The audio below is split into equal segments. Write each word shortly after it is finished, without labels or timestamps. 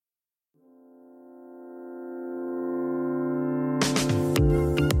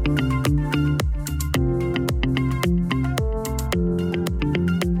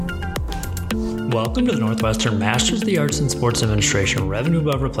Welcome to the Northwestern Masters of the Arts in Sports Administration Revenue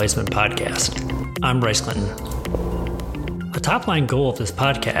Above Replacement podcast. I'm Bryce Clinton. A top-line goal of this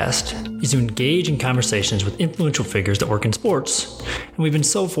podcast is to engage in conversations with influential figures that work in sports, and we've been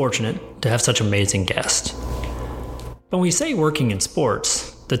so fortunate to have such amazing guests. When we say working in sports,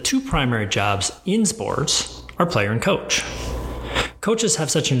 the two primary jobs in sports are player and coach. Coaches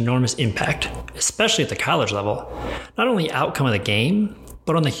have such an enormous impact, especially at the college level, not only the outcome of the game,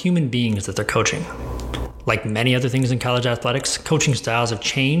 but on the human beings that they're coaching. Like many other things in college athletics, coaching styles have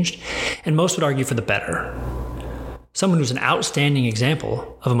changed, and most would argue for the better. Someone who's an outstanding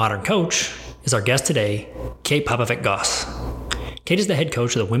example of a modern coach is our guest today, Kate Popovec-Goss. Kate is the head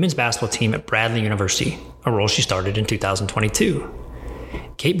coach of the women's basketball team at Bradley University, a role she started in 2022.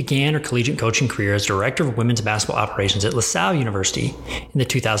 Kate began her collegiate coaching career as director of women's basketball operations at Salle University in the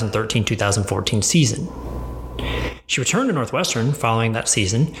 2013-2014 season. She returned to Northwestern following that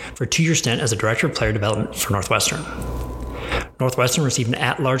season for a 2-year stint as a director of player development for Northwestern. Northwestern received an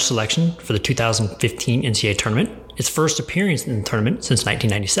at-large selection for the 2015 NCAA Tournament, its first appearance in the tournament since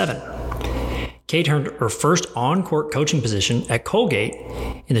 1997. Kate earned her first on-court coaching position at Colgate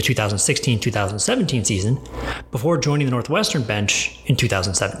in the 2016-2017 season before joining the Northwestern bench in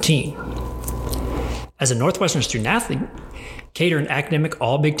 2017. As a Northwestern student-athlete, Kate earned academic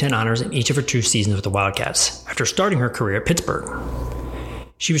All-Big Ten honors in each of her 2 seasons with the Wildcats after starting her career at Pittsburg.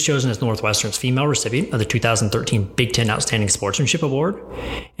 She was chosen as Northwestern's female recipient of the 2013 Big Ten Outstanding Sportsmanship Award,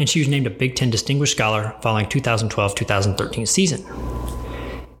 and she was named a Big Ten Distinguished Scholar following 2012-2013 season.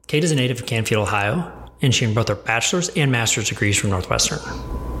 Kate is a native of Canfield, Ohio, and she earned both her bachelor's and master's degrees from Northwestern.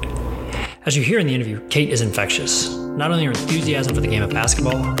 As you hear in the interview, Kate is infectious. Not only her enthusiasm for the game of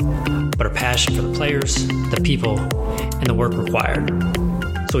basketball, but her passion for the players, the people, and the work required.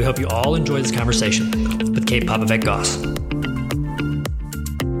 So we hope you all enjoy this conversation with Kate Popovec-Goss.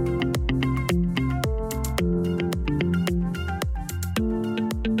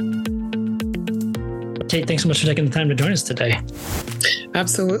 Kate, thanks so much for taking the time to join us today.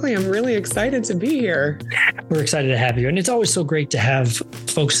 Absolutely. I'm really excited to be here. We're excited to have you. And it's always so great to have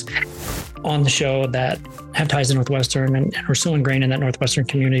folks on the show that have ties to Northwestern and are so ingrained in that Northwestern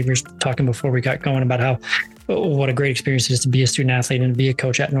community. We were talking before we got going about what a great experience it is to be a student athlete and to be a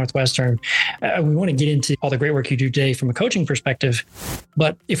coach at Northwestern. We want to get into all the great work you do today from a coaching perspective.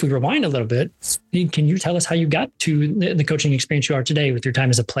 But if we rewind a little bit, can you tell us how you got to the coaching experience you are today with your time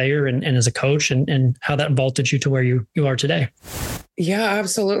as a player and as a coach and how that vaulted you to where you are today? Yeah,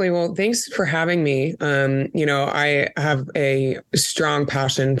 absolutely. Well, thanks for having me. I have a strong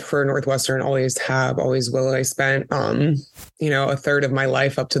passion for Northwestern, always have, always will. I spent, a third of my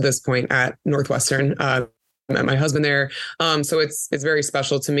life up to this point at Northwestern. Met my husband there. So it's very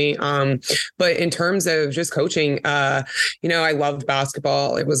special to me. But in terms of just coaching, I loved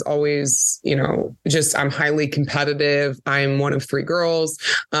basketball. It was always, I'm highly competitive. I'm one of 3 girls.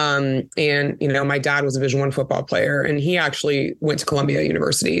 And my dad was a Division I football player, and he actually went to Columbia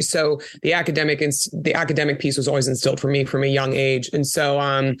University. So the academic piece was always instilled for me from a young age. And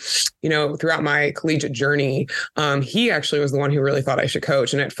so, throughout my collegiate journey, he actually was the one who really thought I should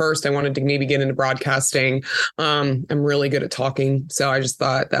coach. And at first I wanted to maybe get into broadcasting. I'm really good at talking, so I just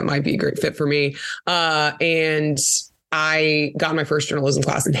thought that might be a great fit for me. And I got my first journalism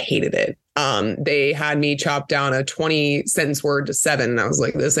class and hated it. They had me chop down a 20-sentence word to 7, and I was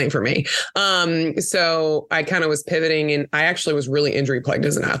like, this ain't for me. So I kind of was pivoting, and I actually was really injury plagued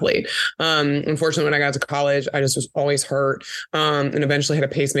as an athlete. Unfortunately, when I got to college, I just was always hurt, and eventually had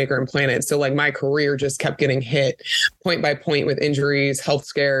a pacemaker implanted. So like my career just kept getting hit point by point with injuries, health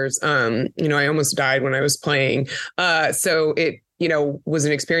scares. I almost died when I was playing. So it was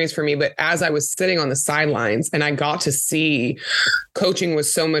an experience for me. But as I was sitting on the sidelines and I got to see coaching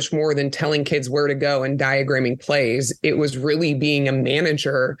was so much more than telling kids where to go and diagramming plays. It was really being a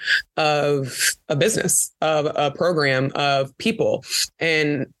manager of a business, of a program, of people.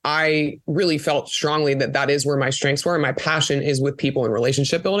 And I really felt strongly that is where my strengths were. And my passion is with people and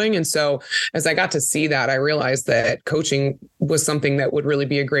relationship building. And so as I got to see that, I realized that coaching was something that would really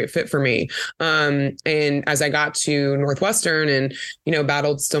be a great fit for me. And as I got to Northwestern and,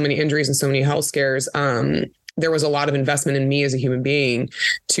 battled so many injuries and so many health scares, there was a lot of investment in me as a human being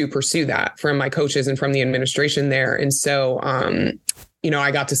to pursue that from my coaches and from the administration there. And so,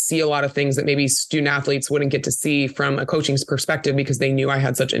 I got to see a lot of things that maybe student athletes wouldn't get to see from a coaching perspective because they knew I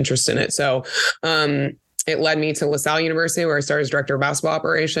had such interest in it. So, it led me to Salle University, where I started as director of basketball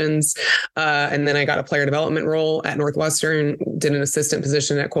operations. And then I got a player development role at Northwestern, did an assistant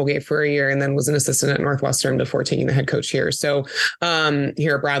position at Colgate for a year, and then was an assistant at Northwestern before taking the head coach here. So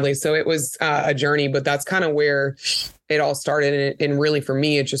here at Bradley. So it was a journey, but that's kind of where it all started. And really for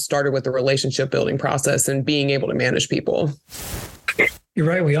me, it just started with the relationship building process and being able to manage people. You're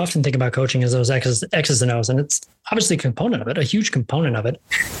right. We often think about coaching as those X's and O's, and it's obviously a component of it, a huge component of it.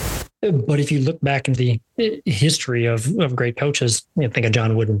 But if you look back in the history of great coaches, think of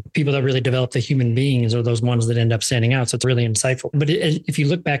John Wooden, people that really develop the human beings are those ones that end up standing out. So it's really insightful. But if you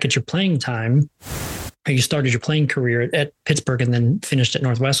look back at your playing time, you started your playing career at Pittsburg and then finished at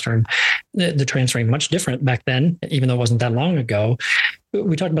Northwestern, the transferring much different back then, even though it wasn't that long ago.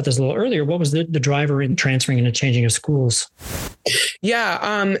 We talked about this a little earlier. What was the driver in transferring and changing of schools?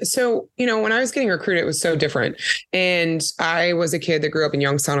 Yeah. So, when I was getting recruited, it was so different. And I was a kid that grew up in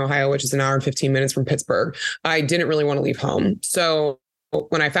Youngstown, Ohio, which is an hour and 15 minutes from Pittsburgh. I didn't really want to leave home. So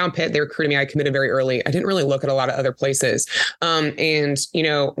when I found Pitt, they recruited me. I committed very early. I didn't really look at a lot of other places. And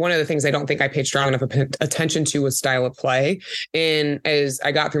one of the things I don't think I paid strong enough attention to was style of play. And as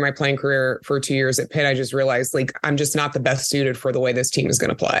I got through my playing career for 2 years at Pitt, I just realized I'm just not the best suited for the way this team is going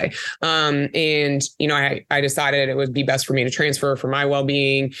to play. I decided it would be best for me to transfer for my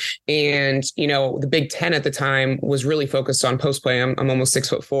well-being. And, the Big Ten at the time was really focused on post play. I'm almost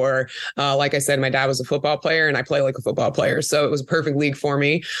 6'4". Like I said, my dad was a football player and I play like a football player. So it was a perfect league for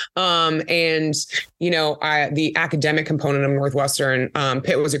me. The academic component of Northwestern,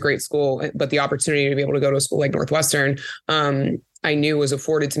 Pitt was a great school, but the opportunity to be able to go to a school like Northwestern, I knew was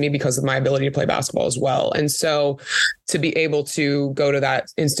afforded to me because of my ability to play basketball as well. And so to be able to go to that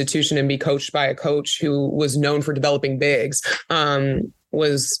institution and be coached by a coach who was known for developing bigs,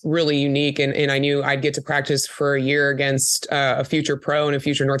 was really unique. And I knew I'd get to practice for a year against a future pro and a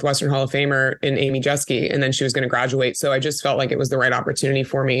future Northwestern Hall of Famer in Amy Jeske. And then she was going to graduate. So I just felt like it was the right opportunity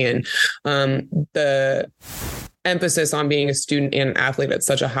for me. And the emphasis on being a student and an athlete at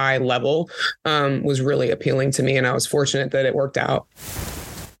such a high level was really appealing to me. And I was fortunate that it worked out.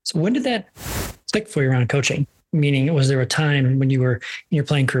 So when did that click for you around coaching? Meaning, was there a time when you were in your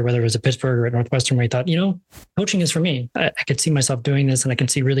playing career, whether it was at Pittsburgh or at Northwestern, where you thought, coaching is for me. I could see myself doing this and I can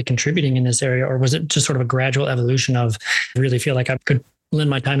see really contributing in this area? Or was it just sort of a gradual evolution of really feel like I could lend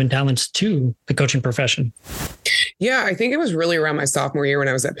my time and talents to the coaching profession? Yeah, I think it was really around my sophomore year when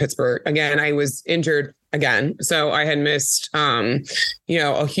I was at Pittsburgh. Again, I was injured again. So I had missed,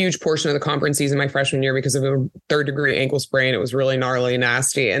 a huge portion of the conference season my freshman year because of a 3rd-degree ankle sprain. It was really gnarly and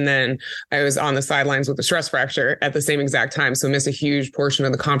nasty. And then I was on the sidelines with a stress fracture at the same exact time. So missed a huge portion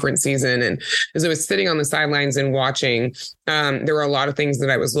of the conference season. And as I was sitting on the sidelines and watching, there were a lot of things that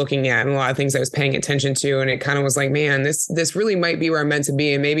I was looking at and a lot of things I was paying attention to. And it kind of was like, man, this really might be where I'm meant to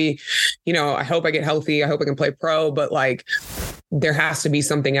be. And maybe, I hope I get healthy. I hope I can play pro, but there has to be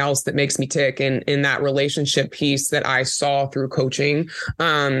something else that makes me tick. And in that relationship piece that I saw through coaching,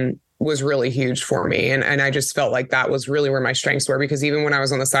 was really huge for me. And I just felt like that was really where my strengths were, because even when I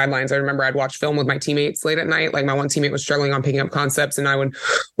was on the sidelines, I remember I'd watch film with my teammates late at night. Like my one teammate was struggling on picking up concepts and I would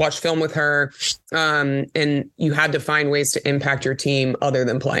watch film with her. And you had to find ways to impact your team other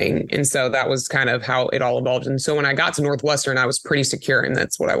than playing. And so that was kind of how it all evolved. And so when I got to Northwestern, I was pretty secure and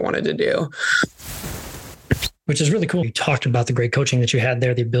that's what I wanted to do. Which is really cool. You talked about the great coaching that you had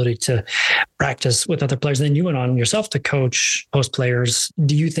there, the ability to practice with other players. And then you went on yourself to coach post players.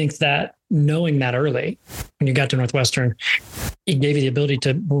 Do you think that knowing that early, when you got to Northwestern, it gave you the ability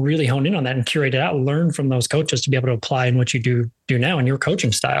to really hone in on that and curate it out, learn from those coaches to be able to apply in what you do now in your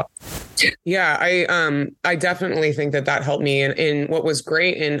coaching style? Yeah, I definitely think that helped me. And what was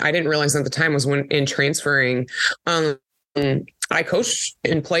great, and I didn't realize at the time, was when in transferring, I coached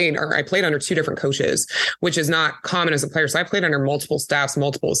and played, or I played under 2 different coaches, which is not common as a player. So I played under multiple staffs,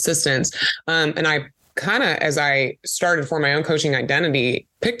 multiple assistants. And I kind of, as I started for my own coaching identity,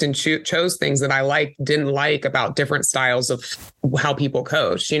 picked and chose things that I didn't like about different styles of how people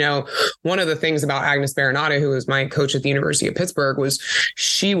coach. One of the things about Agnes Baronato, who was my coach at the University of Pittsburgh, was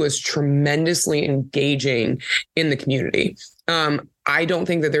she was tremendously engaging in the community. I don't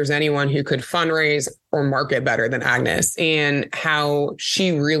think that there's anyone who could fundraise or market better than Agnes, and how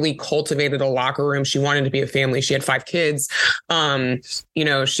she really cultivated a locker room. She wanted to be a family. She had 5 kids.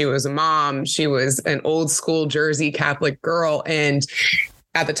 She was a mom. She was an old school Jersey Catholic girl. And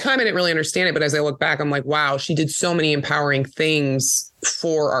at the time, I didn't really understand it. But as I look back, I'm like, wow, she did so many empowering things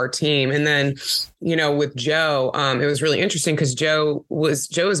for our team. And then with Joe, it was really interesting because Joe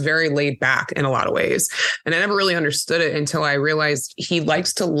is very laid back in a lot of ways. And I never really understood it until I realized he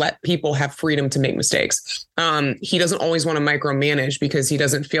likes to let people have freedom to make mistakes. He doesn't always want to micromanage because he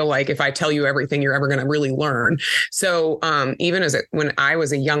doesn't feel like if I tell you everything, you're ever going to really learn. So even when I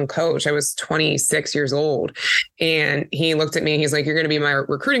was a young coach, I was 26 years old, and he looked at me, he's like, you're going to be my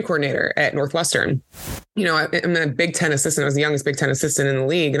recruiting coordinator at Northwestern. I'm a Big Ten assistant. I was the youngest Big Ten assistant in the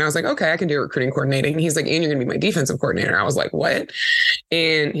league. And I was like, okay, I can do recruiting coordinating. And he's like, and you're going to be my defensive coordinator. I was like, what?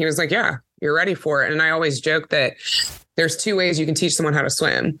 And he was like, yeah, you're ready for it. And I always joke that there's two ways you can teach someone how to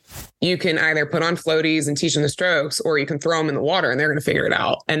swim. You can either put on floaties and teach them the strokes, or you can throw them in the water and they're going to figure it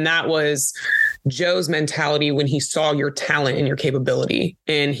out. And that was Joe's mentality when he saw your talent and your capability.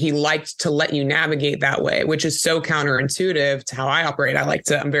 And he liked to let you navigate that way, which is so counterintuitive to how I operate.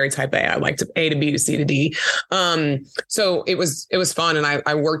 I'm very type A. I like to A to B to C to D. So it was fun. And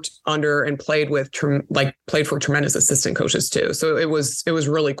I worked under and played for tremendous assistant coaches too. So it was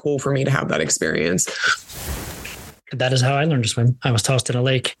really cool for me to have that experience. That is how I learned to swim. I was tossed in a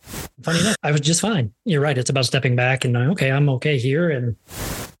lake. Funny enough, I was just fine. You're right. It's about stepping back and okay, I'm okay here and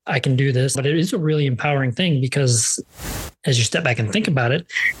I can do this. But it is a really empowering thing because as you step back and think about it,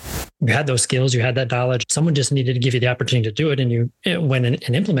 you had those skills, you had that knowledge. Someone just needed to give you the opportunity to do it. And you went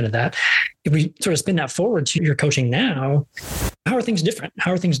and implemented that. If we sort of spin that forward to your coaching now, how are things different?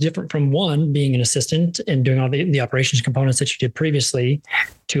 How are things different from one, being an assistant and doing all the operations components that you did previously,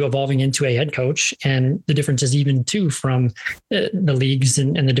 to evolving into a head coach? And the difference is even too from the leagues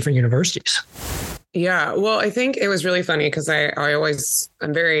and the different universities. Yeah, well, I think it was really funny because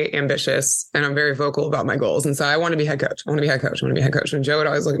I'm very ambitious and I'm very vocal about my goals. And so I want to be head coach. I want to be head coach. I want to be head coach. And Joe would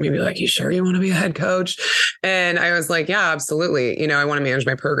always look at me and be like, you sure you want to be a head coach? And I was like, yeah, absolutely. I want to manage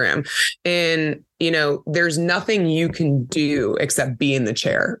my program. And there's nothing you can do except be in the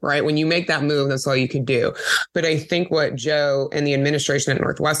chair, right? When you make that move, that's all you can do. But I think what Joe and the administration at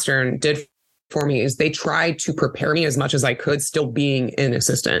Northwestern did for me is they tried to prepare me as much as I could, still being an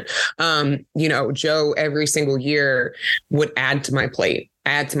assistant. Joe every single year would add to my plate,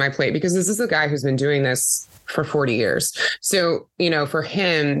 because this is a guy who's been doing this for 40 years. So, for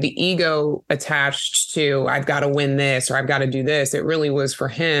him, the ego attached to I've got to win this or I've got to do this, it really was for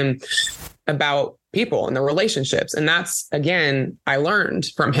him about people and the relationships. And that's, again, I learned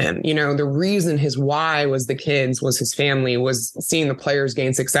from him, the reason his why was the kids, was his family, was seeing the players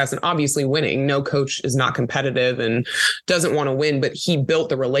gain success and obviously winning. No coach is not competitive and doesn't want to win, but he built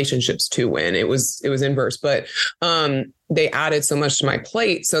the relationships to win. It was inverse, but, they added so much to my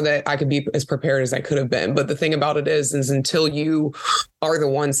plate so that I could be as prepared as I could have been. But the thing about it is until you are the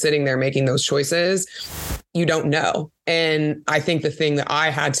one sitting there making those choices, you don't know. And I think the thing that I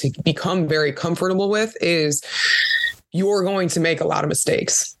had to become very comfortable with is you're going to make a lot of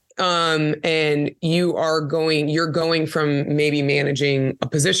mistakes. And you're going from maybe managing a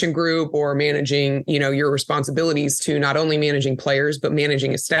position group or managing, your responsibilities to not only managing players, but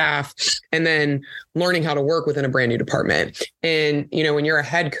managing a staff and then learning how to work within a brand new department. And, when you're a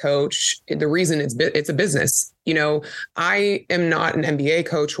head coach, the reason it's a business, I am not an NBA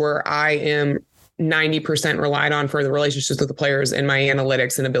coach where I am 90% relied on for the relationships with the players and my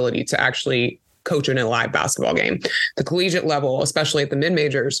analytics and ability to actually coach in a live basketball game. The collegiate level, especially at the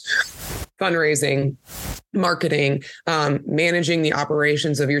mid-majors, fundraising, marketing, managing the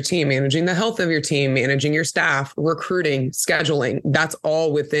operations of your team, managing the health of your team, managing your staff, recruiting, scheduling, that's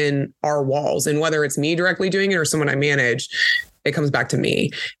all within our walls. And whether it's me directly doing it or someone I manage, it comes back to me.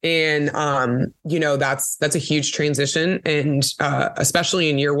 And, that's a huge transition. And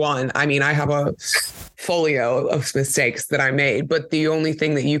especially in year one, I have a folio of mistakes that I made, but the only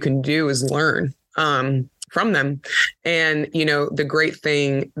thing that you can do is learn from them. And, the great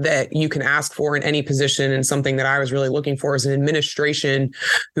thing that you can ask for in any position, and something that I was really looking for, is an administration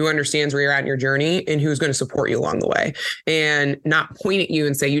who understands where you're at in your journey and who's going to support you along the way and not point at you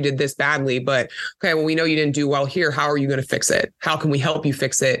and say, you did this badly, but okay, well, we know you didn't do well here. How are you going to fix it? How can we help you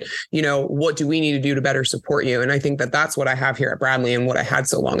fix it? What do we need to do to better support you? And I think that that's what I have here at Bradley and what I had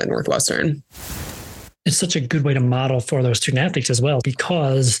so long at Northwestern. It's such a good way to model for those student athletes as well,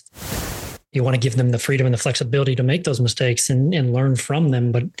 because you want to give them the freedom and the flexibility to make those mistakes and learn from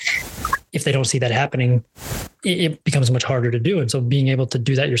them. But if they don't see that happening, it becomes much harder to do. And so being able to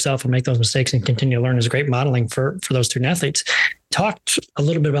do that yourself and make those mistakes and continue to learn is great modeling for those student athletes. Talked a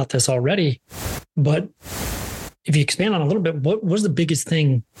little bit about this already, but if you expand on a little bit, what was the biggest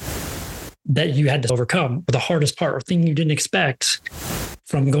thing that you had to overcome, or the hardest part, or thing you didn't expect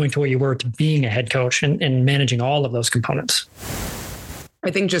from going to where you were to being a head coach and managing all of those components?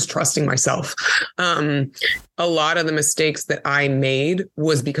 I think just trusting myself. A lot of the mistakes that I made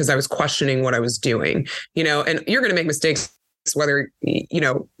was because I was questioning what I was doing, and you're going to make mistakes whether,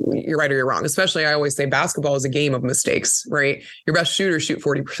 you're right or you're wrong. Especially, I always say basketball is a game of mistakes, right? Your best shooters shoot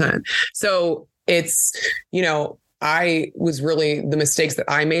 40%. So it's, I was really the mistakes that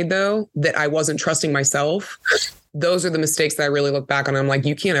I made, though, that I wasn't trusting myself. Those are the mistakes that I really look back on. I'm like,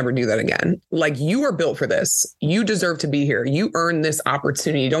 you can't ever do that again. Like, you are built for this. You deserve to be here. You earned this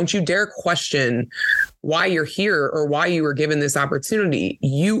opportunity. Don't you dare question why you're here or why you were given this opportunity.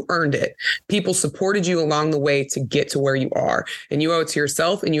 You earned it. People supported you along the way to get to where you are. And you owe it to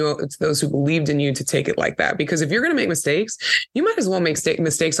yourself, and you owe it to those who believed in you to take it like that. Because if you're going to make mistakes, you might as well make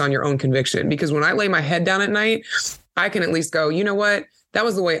mistakes on your own conviction. Because when I lay my head down at night, I can at least go, you know what? That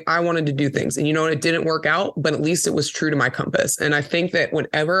was the way I wanted to do things. And it didn't work out, but at least it was true to my compass. And I think that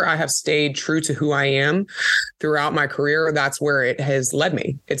whenever I have stayed true to who I am throughout my career, that's where it has led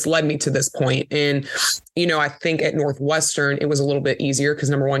me. It's led me to this point. And, I think at Northwestern, it was a little bit easier because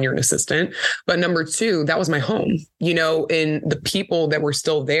number one, you're an assistant, but number two, that was my home, and the people that were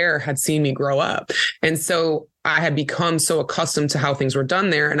still there had seen me grow up. And so I had become so accustomed to how things were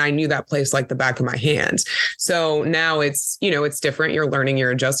done there. And I knew that place like the back of my hand. So now it's, it's different. You're learning, you're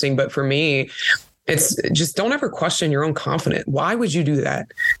adjusting. But for me, it's just don't ever question your own confidence. Why would you do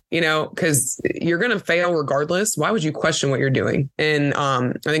that? Because you're going to fail regardless. Why would you question what you're doing? And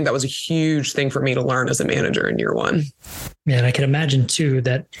I think that was a huge thing for me to learn as a manager in year one. Yeah, and I can imagine too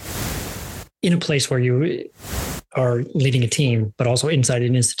that in a place where you are leading a team, but also inside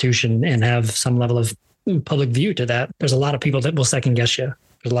an institution and have some level of public view to that, there's a lot of people that will second guess you.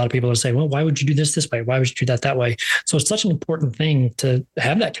 There's a lot of people that say, well, why would you do this way? Why would you do that way? So it's such an important thing to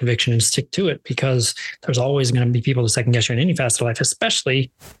have that conviction and stick to it, because there's always going to be people to second guess you in any facet of life,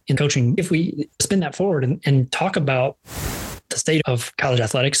 especially in coaching. If we spin that forward and talk about the state of college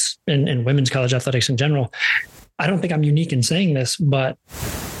athletics and women's college athletics in general, I don't think I'm unique in saying this, but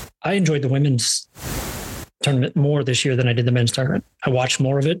I enjoyed the women's tournament more this year than I did the men's tournament. I watched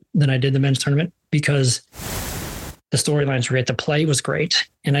more of it than I did the men's tournament because the storylines were great. The play was great.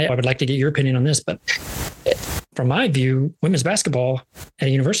 And I would like to get your opinion on this, but from my view, women's basketball at a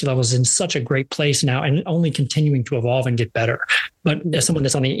university level is in such a great place now and only continuing to evolve and get better. But as someone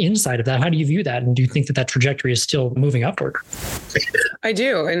that's on the inside of that, how do you view that? And do you think that trajectory is still moving upward? I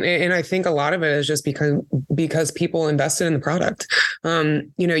do. And I think a lot of it is just because people invested in the product.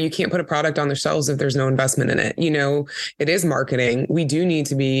 You can't put a product on the shelves if there's no investment in it. It is marketing. We do need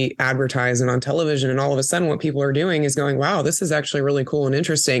to be advertising on television. And all of a sudden what people are doing is going, wow, this is actually really cool and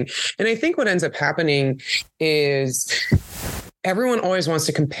interesting. And I think what ends up happening is everyone always wants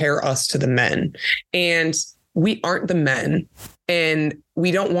to compare us to the men, and we aren't the men. And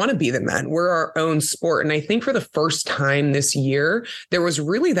we don't want to be the men. We're our own sport. And I think for the first time this year, there was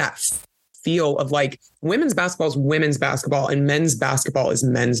really that feel of like women's basketball is women's basketball and men's basketball is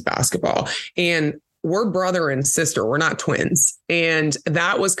men's basketball. And we're brother and sister. We're not twins. And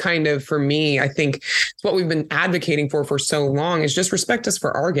that was kind of, for me, I think it's what we've been advocating for so long, is just respect us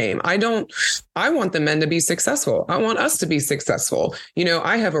for our game. I want the men to be successful. I want us to be successful.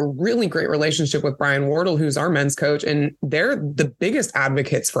 I have a really great relationship with Brian Wardle, who's our men's coach, and they're the biggest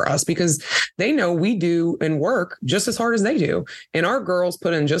advocates for us because they know we do and work just as hard as they do. And our girls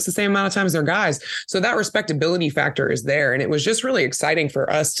put in just the same amount of time as their guys. So that respectability factor is there. And it was just really exciting for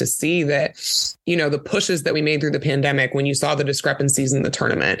us to see that, the pushes that we made through the pandemic, when you saw the discrepancies in the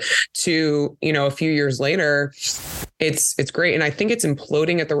tournament, to, a few years later, it's great. And I think it's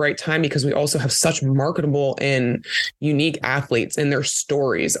imploding at the right time because we also have such marketable and unique athletes, and their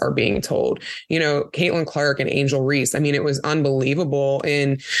stories are being told. Caitlin Clark and Angel Reese. I mean, it was unbelievable.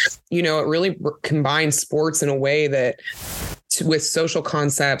 And, it really combines sports in a way that with social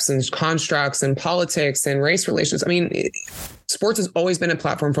concepts and constructs and politics and race relations. I mean, sports has always been a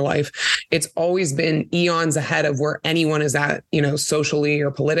platform for life. It's always been eons ahead of where anyone is at, socially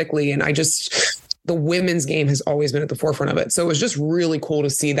or politically. And the women's game has always been at the forefront of it. So it was just really cool to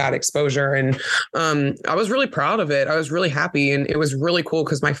see that exposure. And I was really proud of it. I was really happy. And it was really cool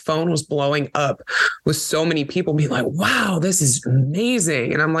because my phone was blowing up with so many people being like, wow, this is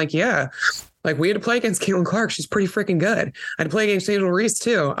amazing. And I'm like, yeah. Like, we had to play against Caitlin Clark. She's pretty freaking good. I had to play against Angel Reese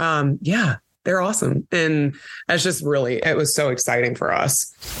too. Yeah, they're awesome. And that's just it was so exciting for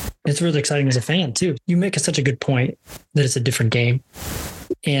us. It's really exciting as a fan too. You make such a good point that it's a different game.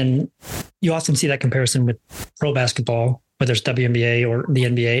 And you often see that comparison with pro basketball, whether it's WNBA or the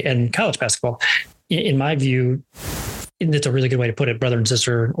NBA, and college basketball. In my view, it's a really good way to put it, brother and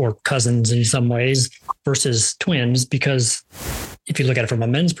sister or cousins in some ways versus twins, because if you look at it from a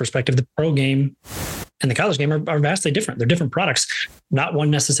men's perspective, the pro game and the college game are vastly different. They're different products, not one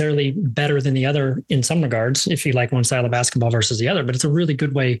necessarily better than the other in some regards, if you like one style of basketball versus the other, but it's a really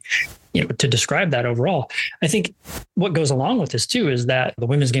good way, to describe that overall. I think what goes along with this too is that the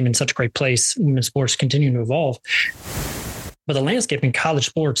women's game is in such a great place. Women's sports continue to evolve, but the landscape in college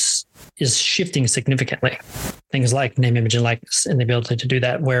sports is shifting significantly. Things like name, image, and likeness, and the ability to do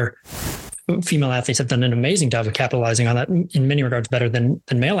that, where female athletes have done an amazing job of capitalizing on that in many regards better than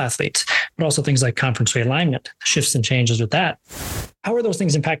male athletes, but also things like conference realignment, shifts and changes with that. How are those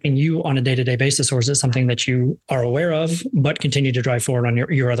things impacting you on a day-to-day basis, or is it something that you are aware of, but continue to drive forward on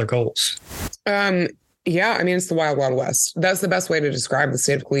your other goals? Yeah, I mean, it's the wild, wild west. That's the best way to describe the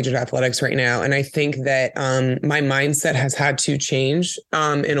state of collegiate athletics right now. And I think that my mindset has had to change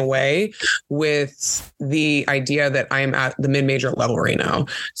in a way with the idea that I am at the mid-major level right now.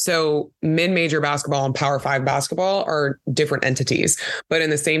 So mid-major basketball and Power 5 basketball are different entities. But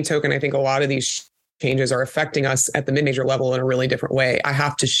in the same token, I think a lot of these changes are affecting us at the mid-major level in a really different way. I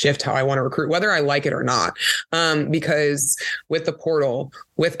have to shift how I want to recruit, whether I like it or not. Because with the portal,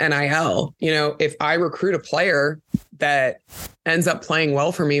 with NIL, if I recruit a player that ends up playing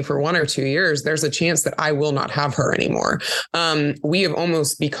well for me for 1 or 2 years, there's a chance that I will not have her anymore. We have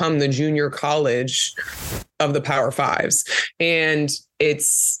almost become the junior college of the Power 5s. And it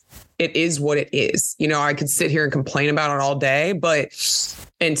is what it is. I could sit here and complain about it all day, but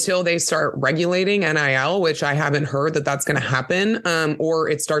until they start regulating NIL, which I haven't heard that that's going to happen, or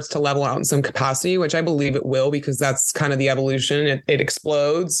it starts to level out in some capacity, which I believe it will, because that's kind of the evolution. It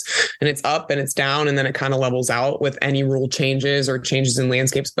explodes and it's up and it's down, and then it kind of levels out with any rule changes or changes in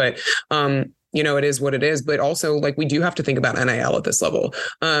landscapes. But it is what it is. But also, we do have to think about NIL at this level.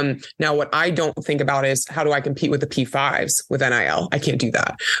 Now, what I don't think about is, how do I compete with the P5s with NIL? I can't do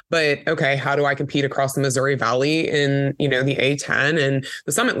that. But okay, how do I compete across the Missouri Valley in, the A10 and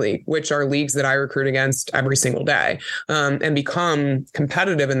the Summit League, which are leagues that I recruit against every single day, and become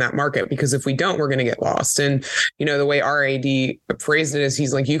competitive in that market? Because if we don't, we're going to get lost. And, the way our AD phrased it is,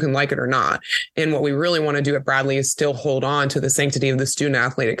 he's like, you can like it or not. And what we really want to do at Bradley is still hold on to the sanctity of the student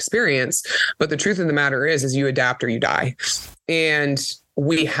athlete experience. But the truth of the matter is you adapt or you die. And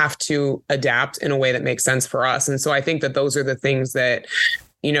we have to adapt in a way that makes sense for us. And so I think that those are the things that,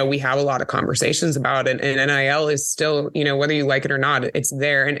 we have a lot of conversations about. And NIL is still, whether you like it or not, it's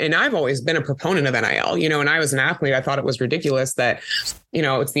there. And I've always been a proponent of NIL. When I was an athlete, I thought it was ridiculous that,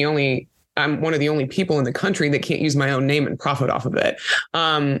 I'm one of the only people in the country that can't use my own name and profit off of it.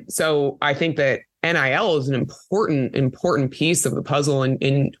 So I think that NIL is an important piece of the puzzle,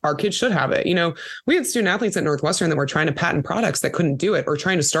 and our kids should have it. We had student athletes at Northwestern that were trying to patent products that couldn't do it, or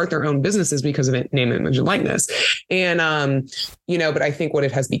trying to start their own businesses because of it, name, image, and likeness. And, but I think what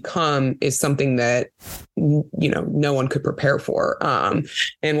it has become is something that, no one could prepare for.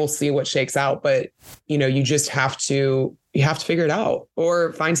 And we'll see what shakes out. But, you just have to figure it out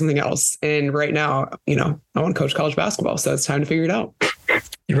or find something else. And right now, I want to coach college basketball, so it's time to figure it out.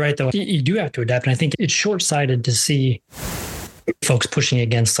 You're right, though. You do have to adapt. And I think it's short-sighted to see folks pushing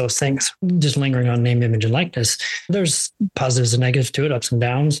against those things, just lingering on name, image, and likeness. There's positives and negatives to it, ups and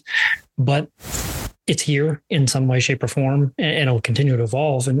downs, but it's here in some way, shape, or form, and it'll continue to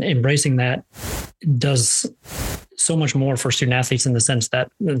evolve. And embracing that does so much more for student athletes, in the sense that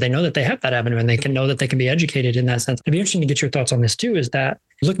they know that they have that avenue, and they can know that they can be educated in that sense. It'd be interesting to get your thoughts on this too, is that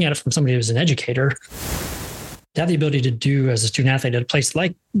looking at it from somebody who's an educator, to have the ability to do as a student athlete at a place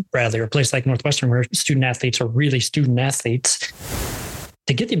like Bradley or a place like Northwestern, where student athletes are really student athletes,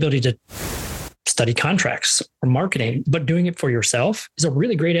 to get the ability to study contracts or marketing, but doing it for yourself, is a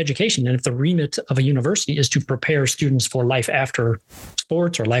really great education. And if the remit of a university is to prepare students for life after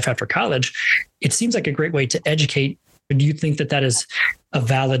sports or life after college, it seems like a great way to educate. Do you think that is a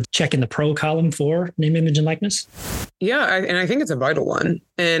valid check in the pro column for name, image, and likeness? Yeah, and I think it's a vital one.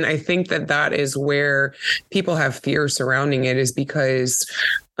 And I think that is where people have fear surrounding it, is because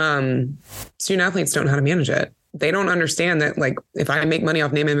student athletes don't know how to manage it. They don't understand that, if I make money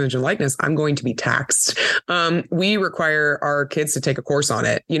off name, image, and likeness, I'm going to be taxed. We require our kids to take a course on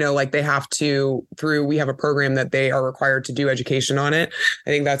it. They have to we have a program that they are required to do education on it. I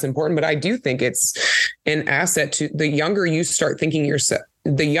think that's important. But I do think it's an asset to the younger you start thinking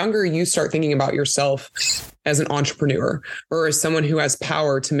about yourself as an entrepreneur, or as someone who has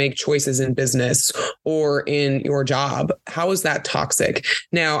power to make choices in business or in your job. How is that toxic?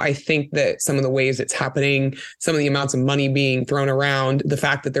 Now, I think that some of the ways it's happening, some of the amounts of money being thrown around, the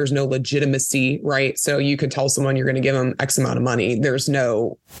fact that there's no legitimacy, right? So you could tell someone you're going to give them X amount of money.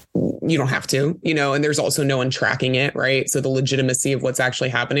 You don't have to, and there's also no one tracking it, right? So the legitimacy of what's actually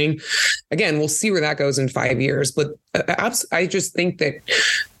happening, again, we'll see where that goes in 5 years. But I just think that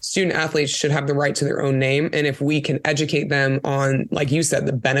student athletes should have the right to their own name. And if we can educate them on, like you said,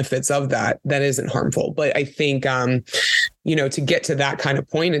 the benefits of that, that isn't harmful. But I think, to get to that kind of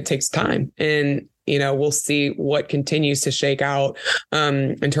point, it takes time. And, we'll see what continues to shake out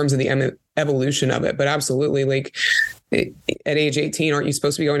in terms of the evolution of it. But absolutely, like at age 18, aren't you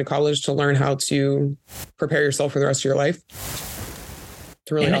supposed to be going to college to learn how to prepare yourself for the rest of your life?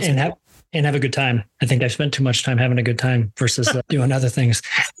 To really and have a good time. I think I've spent too much time having a good time versus doing other things.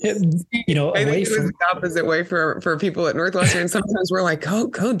 I think it was the opposite way for people at Northwestern. Sometimes we're like,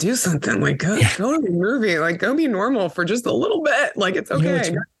 go do something, like go to the movie, like go be normal for just a little bit. Like it's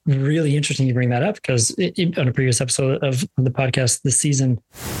okay. It's really interesting you bring that up because on a previous episode of the podcast this season,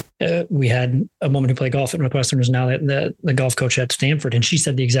 we had a woman who played golf at Northwestern who's now the golf coach at Stanford. And she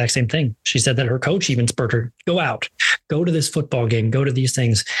said the exact same thing. She said that her coach even spurred her, go out, go to this football game, go to these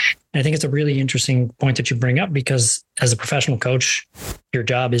things. And I think it's a really interesting point that you bring up because as a professional coach, your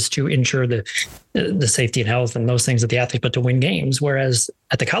job is to ensure the safety and health and those things of the athlete, but to win games. Whereas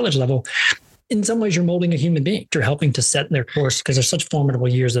at the college level, in some ways, you're molding a human being. You're helping to set their course because they're such formidable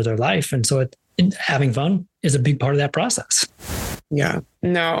years of their life. And so having fun is a big part of that process. Yeah,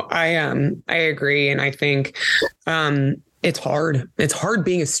 no, I agree. And I think it's hard. It's hard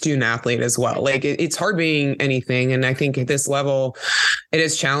being a student athlete as well. Like it's hard being anything. And I think at this level, it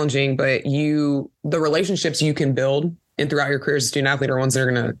is challenging, but the relationships you can build and throughout your career as a student athlete are ones that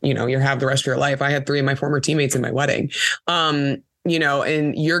are going to, you have the rest of your life. I had 3 of my former teammates in my wedding. And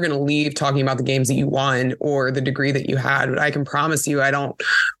you're going to leave talking about the games that you won or the degree that you had. But I can promise you, I don't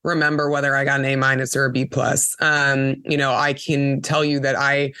remember whether I got an A- or a B+. I can tell you that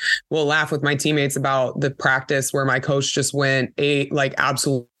I will laugh with my teammates about the practice where my coach just went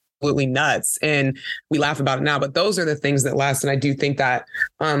absolutely nuts. And we laugh about it now, but those are the things that last. And I do think that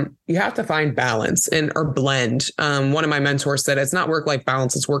you have to find balance or blend. One of my mentors said, it's not work-life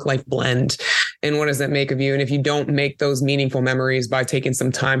balance, it's work-life blend. And what does that make of you? And if you don't make those meaningful memories by taking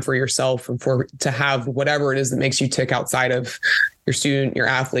some time for yourself and to have whatever it is that makes you tick outside of your student, your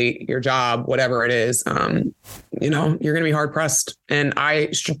athlete, your job, whatever it is, you're going to be hard pressed. And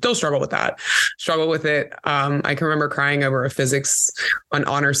I still struggle with that. Struggle with it. I can remember crying over an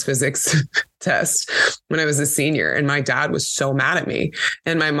honors physics test when I was a senior, and my dad was so mad at me.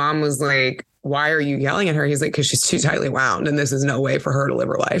 And my mom was like, why are you yelling at her? He's like, because she's too tightly wound and this is no way for her to live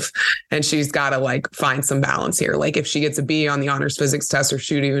her life. And she's got to find some balance here. Like if she gets a B on the honors physics test, or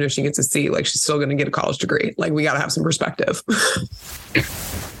shoot, even if she gets a C, she's still going to get a college degree. We got to have some perspective.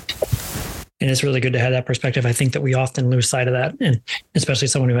 And it's really good to have that perspective. I think that we often lose sight of that. And especially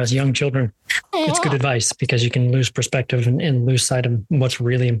someone who has young children, it's good advice because you can lose perspective and lose sight of what's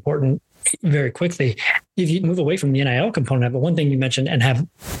really important very quickly. If you move away from the NIL component of it, one thing you mentioned and have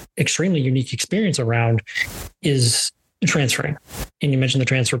extremely unique experience around is transferring. And you mentioned the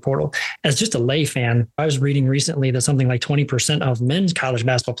transfer portal. As just a lay fan, I was reading recently that something like 20% of men's college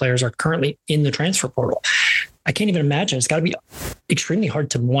basketball players are currently in the transfer portal. I can't even imagine. It's got to be extremely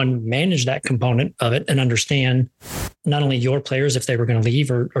hard to manage that component of it and understand not only your players, if they were going to leave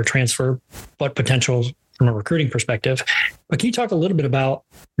or transfer, but potential from a recruiting perspective. But can you talk a little bit about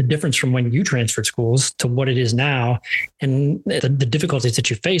the difference from when you transferred schools to what it is now and the difficulties that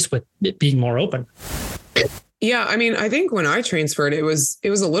you face with it being more open? Yeah. I mean, I think when I transferred, it was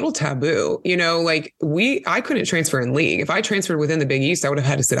a little taboo, I couldn't transfer in league. If I transferred within the Big East, I would have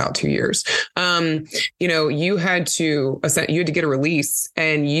had to sit out 2 years. You had to get a release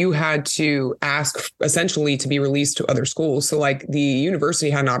and you had to ask essentially to be released to other schools. So the university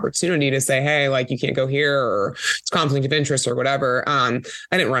had an opportunity to say, hey, you can't go here or it's conflict of interest or whatever. I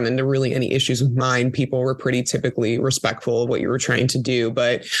didn't run into really any issues with mine. People were pretty typically respectful of what you were trying to do.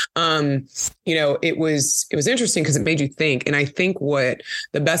 But, it was interesting because it made you think. And I think what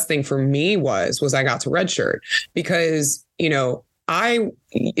the best thing for me was I got to redshirt because,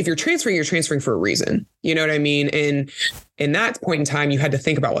 if you're transferring for a reason, you know what I mean? And in that point in time, you had to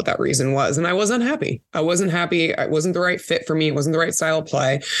think about what that reason was. And I was unhappy. It wasn't the right fit for me. It wasn't the right style of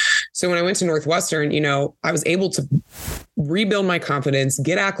play. So when I went to Northwestern, I was able to rebuild my confidence,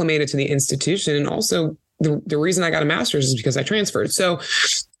 get acclimated to the institution. And also the reason I got a master's is because I transferred. So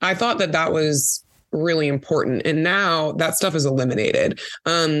I thought that was really important. And now that stuff is eliminated.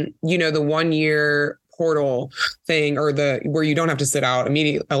 The 1 year portal thing or where you don't have to sit out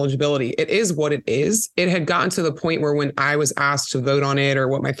immediate eligibility. It is what it is. It had gotten to the point where when I was asked to vote on it or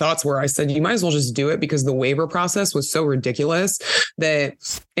what my thoughts were, I said, you might as well just do it because the waiver process was so ridiculous and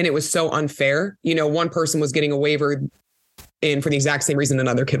it was so unfair. One person was getting a waiver in for the exact same reason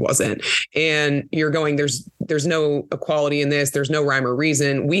another kid wasn't. And you're going, there's no equality in this. There's no rhyme or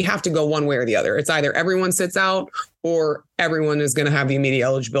reason. We have to go one way or the other. It's either everyone sits out or everyone is going to have the immediate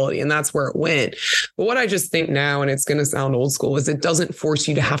eligibility. And that's where it went. But what I just think now, and it's going to sound old school, is it doesn't force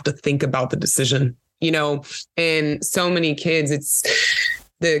you to have to think about the decision, and so many kids,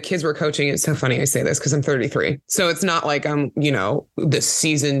 the kids we're coaching. It's so funny I say this because I'm 33. So it's not like I'm, the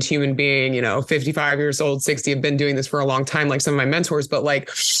seasoned human being, 55 years old, 60, have been doing this for a long time, like some of my mentors, but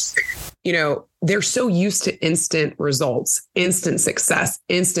like, they're so used to instant results, instant success,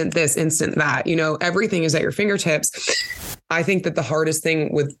 instant this, instant that, everything is at your fingertips. I think that the hardest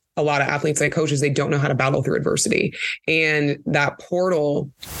thing with a lot of athletes I coach is they don't know how to battle through adversity. And that portal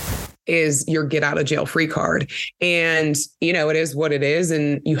is your get out of jail free card. And, it is what it is.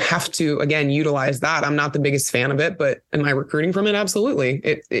 And you have to, again, utilize that. I'm not the biggest fan of it, but am I recruiting from it? Absolutely.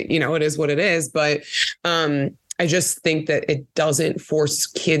 It is what it is. But, I just think that it doesn't force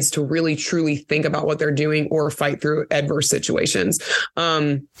kids to really truly think about what they're doing or fight through adverse situations.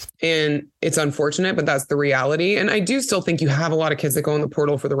 And it's unfortunate, but that's the reality. And I do still think you have a lot of kids that go in the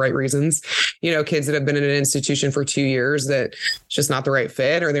portal for the right reasons. Kids that have been in an institution for 2 years that it's just not the right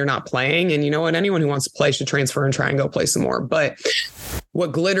fit, or they're not playing. And anyone who wants to play should transfer and try and go play some more. But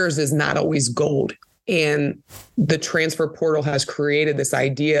what glitters is not always gold. And the transfer portal has created this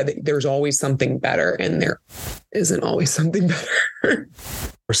idea that there's always something better, and there isn't always something better.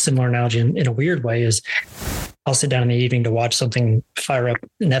 A similar analogy in a weird way is I'll sit down in the evening to watch something, fire up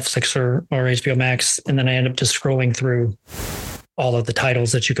Netflix or HBO Max, and then I end up just scrolling through all of the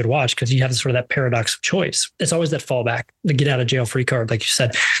titles that you could watch because you have sort of that paradox of choice. It's always that fallback, the get out of jail free card. Like you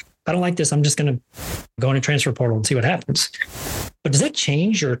said, I don't like this. I'm just going to go in a transfer portal and see what happens. But does that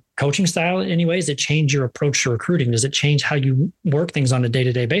change your coaching style in any ways? Does it change your approach to recruiting? Does it change how you work things on a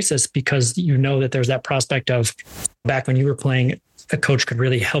day-to-day basis? Because that there's that prospect of back when you were playing, a coach could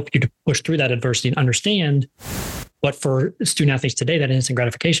really help you to push through that adversity and understand. But for student athletes today, that instant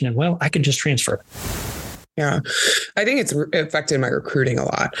gratification and, I can just transfer. Yeah, I think it's affected my recruiting a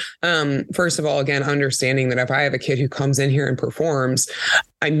lot. First of all, again, understanding that if I have a kid who comes in here and performs,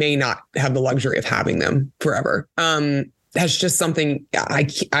 I may not have the luxury of having them forever. That's just something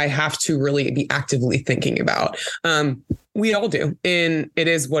I have to really be actively thinking about. We all do. And it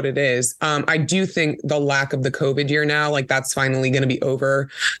is what it is. I do think the lack of the COVID year now, like that's finally going to be over,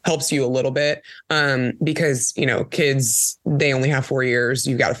 helps you a little bit. Because, kids, they only have 4 years.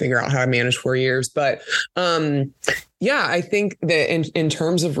 You've got to figure out how to manage 4 years. But I think that in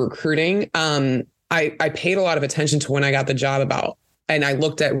terms of recruiting, I paid a lot of attention to when I got the job and I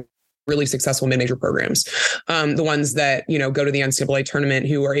looked at really successful mid-major programs, the ones that, go to the NCAA tournament,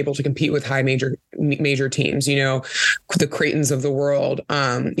 who are able to compete with high major teams, the Creightons of the world,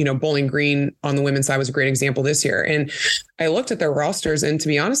 Bowling Green on the women's side was a great example this year. And I looked at their rosters, and to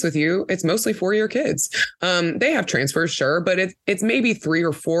be honest with you, it's mostly 4-year kids. They have transfers, sure, but it's maybe 3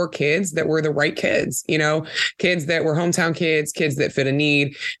 or 4 kids that were the right kids, kids that were hometown kids that fit a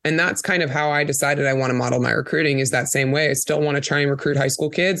need. And that's kind of how I decided I want to model my recruiting, is that same way. I still want to try and recruit high school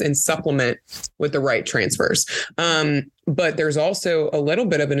kids and supplement with the right transfers. But there's also a little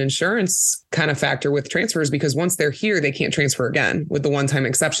bit of an insurance kind of factor with transfers, because once they're here, they can't transfer again, with the one-time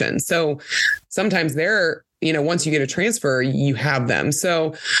exception. So sometimes once you get a transfer, you have them.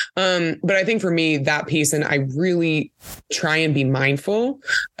 So, but I think for me, that piece, and I really try and be mindful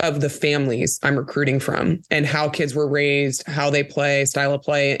of the families I'm recruiting from and how kids were raised, how they play, style of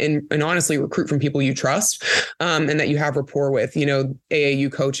play, and honestly recruit from people you trust, and that you have rapport with,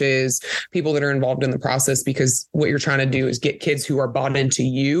 AAU coaches, people that are involved in the process, because what you're trying to do is get kids who are bought into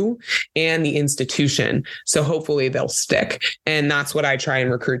you and the institution. So hopefully they'll stick. And that's what I try and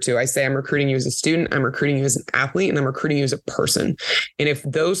recruit to. I say, I'm recruiting you as a student, I'm recruiting you as an athlete, and I'm recruiting you as a person. And if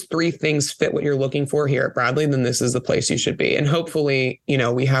those 3 things fit what you're looking for here at Bradley, then this is the place you should be. And hopefully,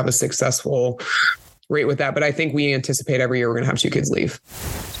 we have a successful rate with that. But I think we anticipate every year we're going to have 2 kids leave.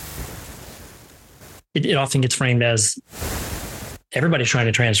 It often gets framed as everybody's trying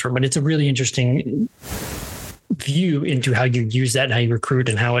to transfer, but it's a really interesting view into how you use that and how you recruit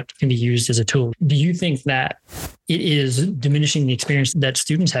and how it can be used as a tool. Do you think that it is diminishing the experience that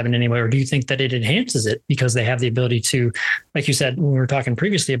students have in any way, or do you think that it enhances it because they have the ability to, like you said, when we were talking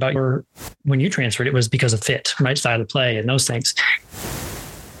previously about when you transferred, it was because of fit, right? Style of play and those things.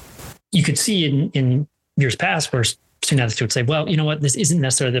 You could see in years past where student athletes would say, well, you know what, this isn't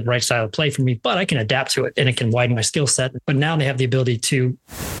necessarily the right style of play for me, but I can adapt to it and it can widen my skill set. But now they have the ability to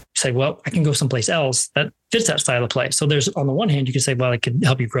say, well, I can go someplace else that fits that style of play. So there's, on the one hand, you can say, well, it can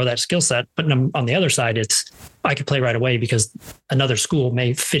help you grow that skill set. But on the other side, I could play right away because another school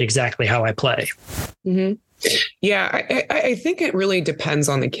may fit exactly how I play. Mm-hmm. Yeah, I think it really depends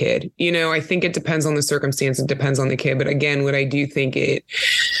on the kid. I think it depends on the circumstance. It depends on the kid. But again, what I do think it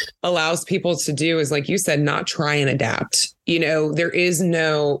allows people to do is, like you said, not try and adapt.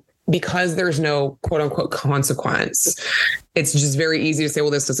 Because there's no quote unquote consequence. It's just very easy to say,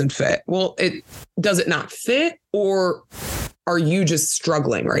 well, this doesn't fit. Well, does it not fit, or are you just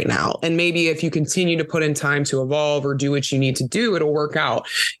struggling right now? And maybe if you continue to put in time to evolve or do what you need to do, it'll work out.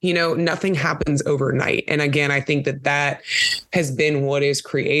 Nothing happens overnight. And again, I think that has been what is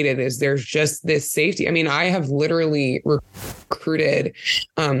created, is there's just this safety. I mean, I have literally recruited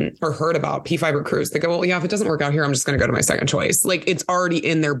or heard about P5 recruits that go, well, yeah, if it doesn't work out here, I'm just going to go to my second choice. Like, it's already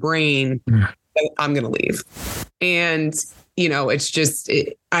in their brain that I'm going to leave. And, it's just,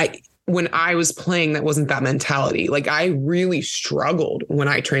 when I was playing, that wasn't that mentality. Like, I really struggled when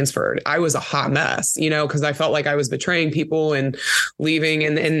I transferred. I was a hot mess, because I felt like I was betraying people and leaving.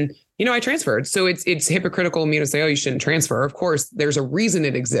 And I transferred. So it's hypocritical of me to say, oh, you shouldn't transfer. Of course, there's a reason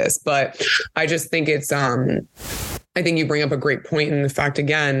it exists. But I just think I think you bring up a great point in the fact,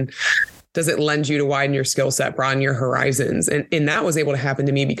 again, does it lend you to widen your skill set, broaden your horizons? And that was able to happen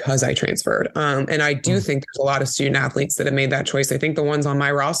to me because I transferred. And I do think there's a lot of student athletes that have made that choice. I think the ones on my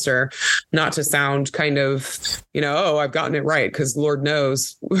roster, not to sound kind of, oh, I've gotten it right, because Lord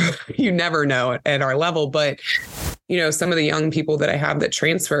knows you never know at our level. But, some of the young people that I have that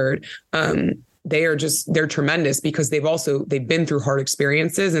transferred, they're tremendous because they've been through hard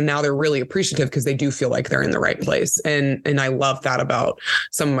experiences, and now they're really appreciative because they do feel like they're in the right place. And I love that about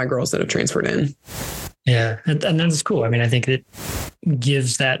some of my girls that have transferred in. Yeah. And that's cool. I mean, I think it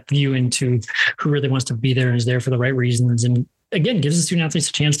gives that view into who really wants to be there and is there for the right reasons. And again, gives the student athletes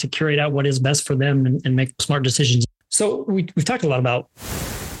a chance to curate out what is best for them and make smart decisions. So we've talked a lot about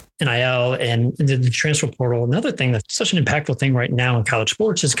NIL and the transfer portal. Another thing that's such an impactful thing right now in college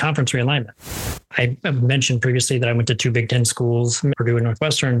sports is conference realignment. I mentioned previously that I went to 2 Big Ten schools, Purdue and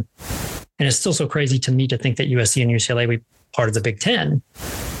Northwestern, and it's still so crazy to me to think that USC and UCLA were part of the Big Ten.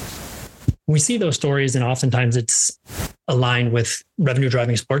 We see those stories, and oftentimes it's aligned with revenue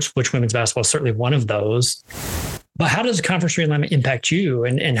driving sports, which women's basketball is certainly one of those. But how does conference realignment impact you?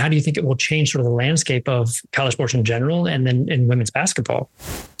 And how do you think it will change sort of the landscape of college sports in general and then in women's basketball?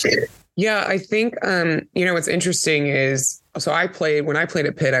 Yeah, I think, what's interesting is, so when I played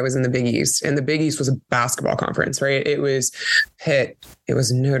at Pitt, I was in the Big East, and the Big East was a basketball conference, right? It was Pitt, it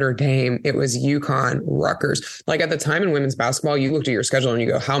was Notre Dame, it was UConn, Rutgers. Like, at the time in women's basketball, you looked at your schedule and you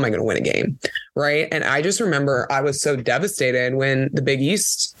go, how am I going to win a game? Right. And I just remember I was so devastated when the Big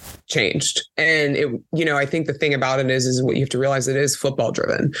East changed. And I think the thing about it is what you have to realize, it is football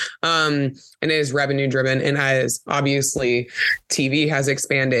driven. And it is revenue driven. And as obviously TV has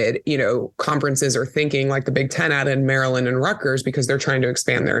expanded, conferences are thinking like the Big Ten added Maryland and Rutgers because they're trying to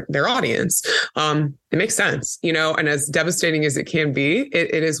expand their audience. It makes sense, and as devastating as it can be,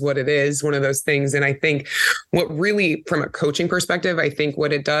 it is what it is, one of those things. And I think what really, from a coaching perspective, I think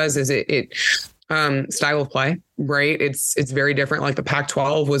what it does is it style of play, right? It's very different. Like the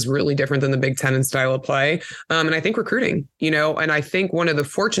Pac-12 was really different than the Big Ten in style of play. And I think recruiting, and I think one of the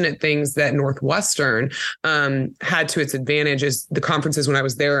fortunate things that Northwestern had to its advantage is the conferences when I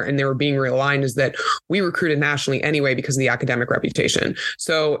was there and they were being realigned is that we recruited nationally anyway because of the academic reputation.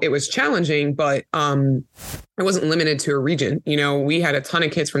 So it was challenging, but it wasn't limited to a region. We had a ton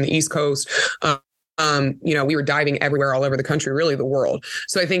of kids from the East Coast. We were diving everywhere, all over the country, really the world.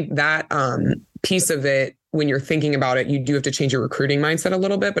 So I think that piece of it, when you're thinking about it, you do have to change your recruiting mindset a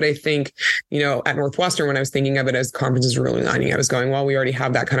little bit. But I think, at Northwestern, when I was thinking of it as conferences really lining, I was going, well, we already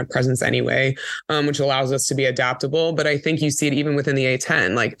have that kind of presence anyway, which allows us to be adaptable. But I think you see it even within the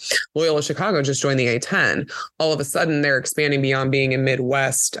A10, like Loyola Chicago just joined the A10. All of a sudden, they're expanding beyond being a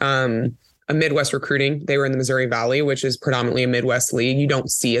Midwest recruiting. They were in the Missouri Valley, which is predominantly a Midwest league. You don't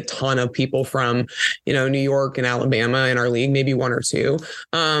see a ton of people from, New York and Alabama in our league, maybe 1 or 2.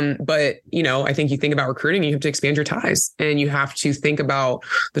 But I think you think about recruiting, you have to expand your ties and you have to think about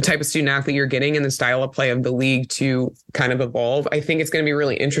the type of student athlete you're getting and the style of play of the league to kind of evolve. I think it's going to be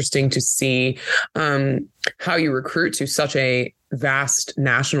really interesting to see how you recruit to such a vast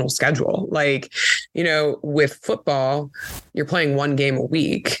national schedule. Like, with football, you're playing 1 game a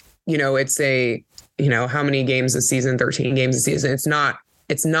week. It's how many games a season? 13 games a season. It's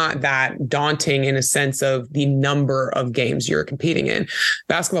not that daunting in a sense of the number of games you're competing in.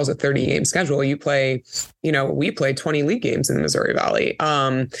 Basketball is a 30-game schedule. We play 20 league games in the Missouri Valley.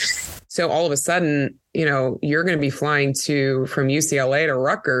 So all of a sudden, you're going to be flying from UCLA to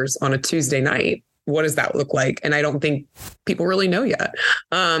Rutgers on a Tuesday night. what does that look like? And I don't think people really know yet.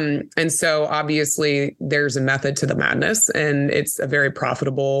 And so obviously there's a method to the madness, and it's a very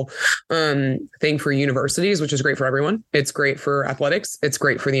profitable thing for universities, which is great for everyone. It's great for athletics. It's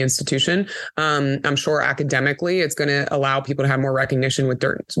great for the institution. I'm sure academically it's going to allow people to have more recognition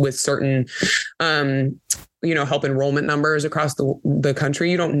with certain help enrollment numbers across the country.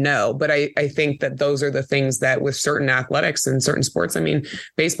 You don't know, but I think that those are the things that with certain athletics and certain sports, I mean,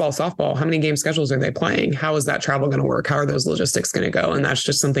 baseball, softball, how many game schedules are they playing? How is that travel going to work? How are those logistics going to go? And that's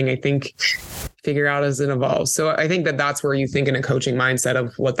just something I think figure out as it evolves. So I think that that's where you think in a coaching mindset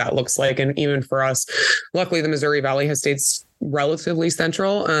of what that looks like. And even for us, luckily the Missouri Valley has states relatively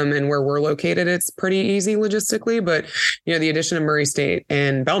central, and where we're located, it's pretty easy logistically. But the addition of Murray State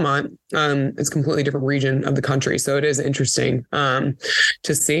and Belmont, it's a completely different region of the country, so it is interesting to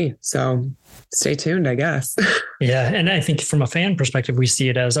see. So stay tuned, I guess. Yeah, and I think from a fan perspective, we see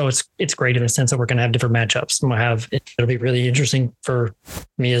it as it's great in the sense that we're going to have different matchups. It'll be really interesting for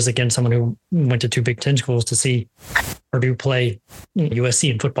me as again someone who went to 2 Big Ten schools to see Purdue play USC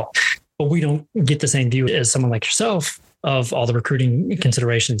in football, but we don't get the same view as someone like yourself of all the recruiting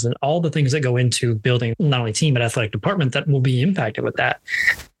considerations and all the things that go into building not only team, but athletic department that will be impacted with that.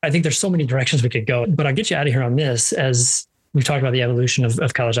 I think there's so many directions we could go, but I'll get you out of here on this as we've talked about the evolution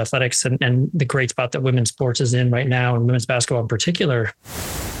of college athletics and the great spot that women's sports is in right now and women's basketball in particular.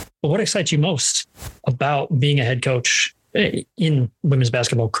 But what excites you most about being a head coach in women's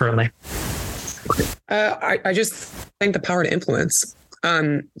basketball currently? I just think the power to influence.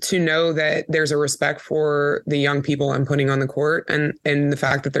 To know that there's a respect for the young people I'm putting on the court and the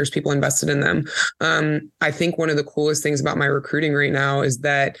fact that there's people invested in them. I think one of the coolest things about my recruiting right now is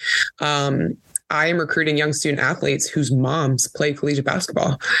that I am recruiting young student athletes whose moms play collegiate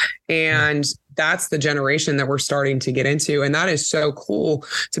basketball. And that's the generation that we're starting to get into. And that is so cool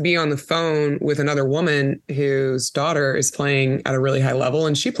to be on the phone with another woman whose daughter is playing at a really high level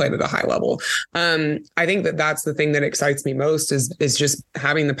and she played at a high level. I think that that's the thing that excites me most is just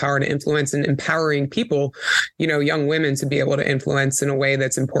having the power to influence and empowering people, young women to be able to influence in a way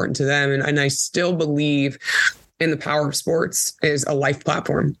that's important to them. And I still believe in the power of sports is a life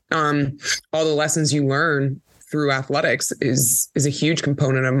platform. All the lessons you learn through athletics is a huge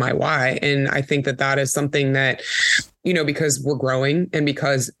component of my why. And I think that is something that, because we're growing and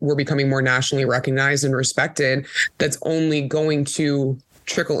because we're becoming more nationally recognized and respected, that's only going to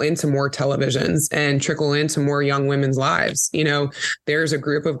trickle into more televisions and trickle into more young women's lives. There's a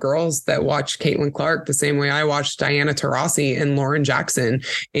group of girls that watch Caitlin Clark the same way I watched Diana Taurasi and Lauren Jackson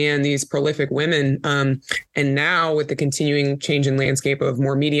and these prolific women. And now with the continuing change in landscape of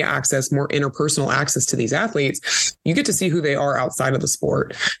more media access, more interpersonal access to these athletes, you get to see who they are outside of the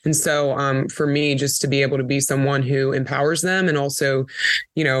sport. And so for me, just to be able to be someone who empowers them and also,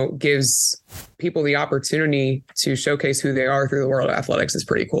 gives people the opportunity to showcase who they are through the world of athletics is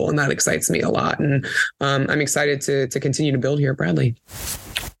pretty cool. And that excites me a lot. And I'm excited to continue to build here at Bradley.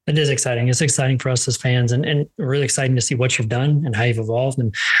 It is exciting. It's exciting for us as fans and really exciting to see what you've done and how you've evolved.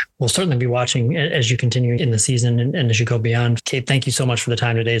 And we'll certainly be watching as you continue in the season and as you go beyond. Kate, thank you so much for the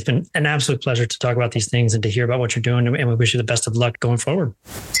time today. It's been an absolute pleasure to talk about these things and to hear about what you're doing. And we wish you the best of luck going forward.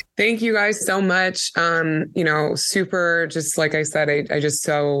 Thank you guys so much. Super, just like I said, I just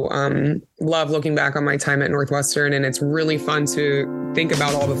so love looking back on my time at Northwestern, and it's really fun to think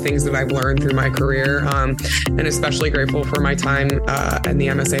about all the things that I've learned through my career, and especially grateful for my time in the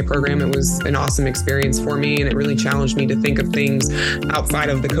MSA program. It was an awesome experience for me, and it really challenged me to think of things outside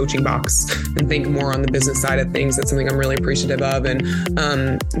of the coaching box and think more on the business side of things. That's something I'm really appreciative of, and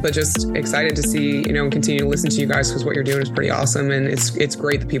but just excited to see, and continue to listen to you guys because what you're doing is pretty awesome, and it's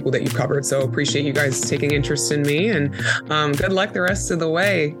great the people that you've covered. So appreciate you guys taking interest in me, and good luck the rest of the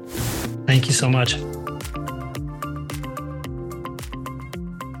way. Thank you so much.